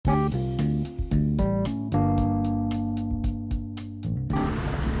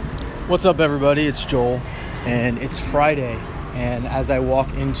What's up, everybody? It's Joel, and it's Friday. And as I walk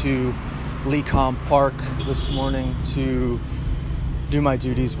into Lecom Park this morning to do my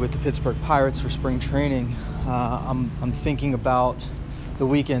duties with the Pittsburgh Pirates for spring training, I'm thinking about the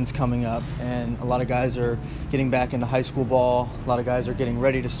weekends coming up, and a lot of guys are getting back into high school ball. A lot of guys are getting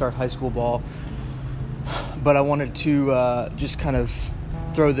ready to start high school ball. But I wanted to just kind of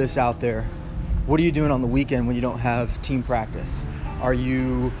throw this out there. What are you doing on the weekend when you don't have team practice? Are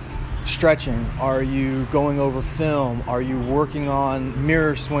you stretching? Are you going over film? Are you working on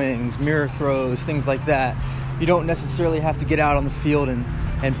mirror swings, mirror throws, things like that? You don't necessarily have to get out on the field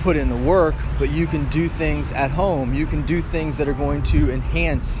and put in the work, but you can do things at home. You can do things that are going to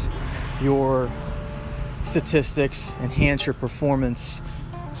enhance your statistics, enhance your performance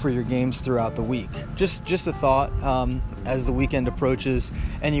for your games throughout the week. Just a thought as the weekend approaches.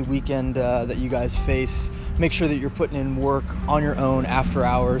 Any weekend that you guys face, make sure that you're putting in work on your own after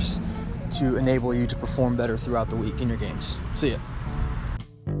hours to enable you to perform better throughout the week in your games. See ya.